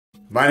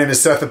My name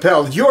is Seth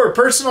Appel, your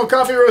personal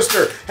coffee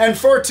roaster, and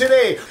for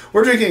today,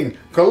 we're drinking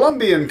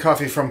Colombian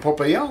coffee from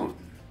Popayán,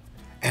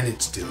 and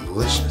it's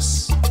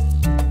delicious.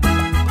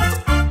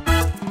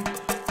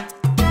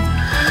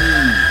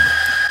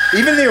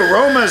 Even the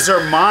aromas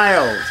are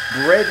mild,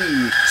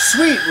 bready,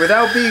 sweet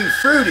without being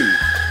fruity.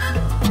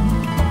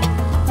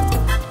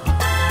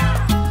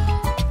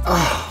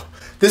 Oh,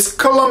 this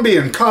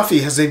Colombian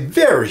coffee has a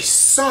very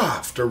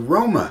soft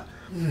aroma,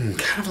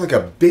 kind of like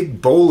a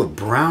big bowl of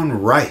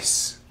brown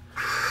rice.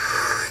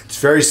 It's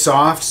very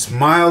soft, it's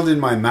mild in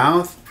my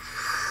mouth,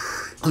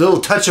 a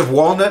little touch of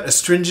walnut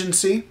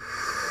astringency,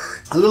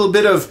 a little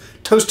bit of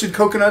toasted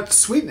coconut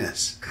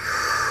sweetness.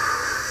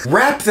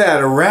 Wrap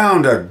that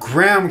around a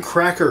graham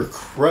cracker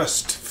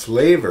crust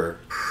flavor.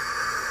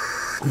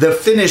 The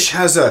finish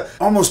has a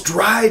almost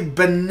dried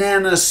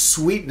banana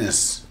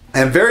sweetness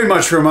and very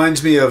much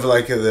reminds me of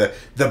like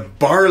the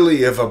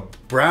barley of a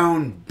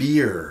brown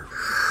beer.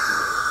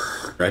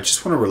 I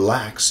just want to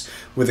relax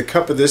with a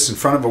cup of this in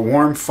front of a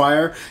warm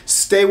fire.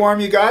 Stay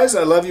warm, you guys.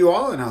 I love you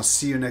all, and I'll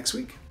see you next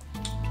week.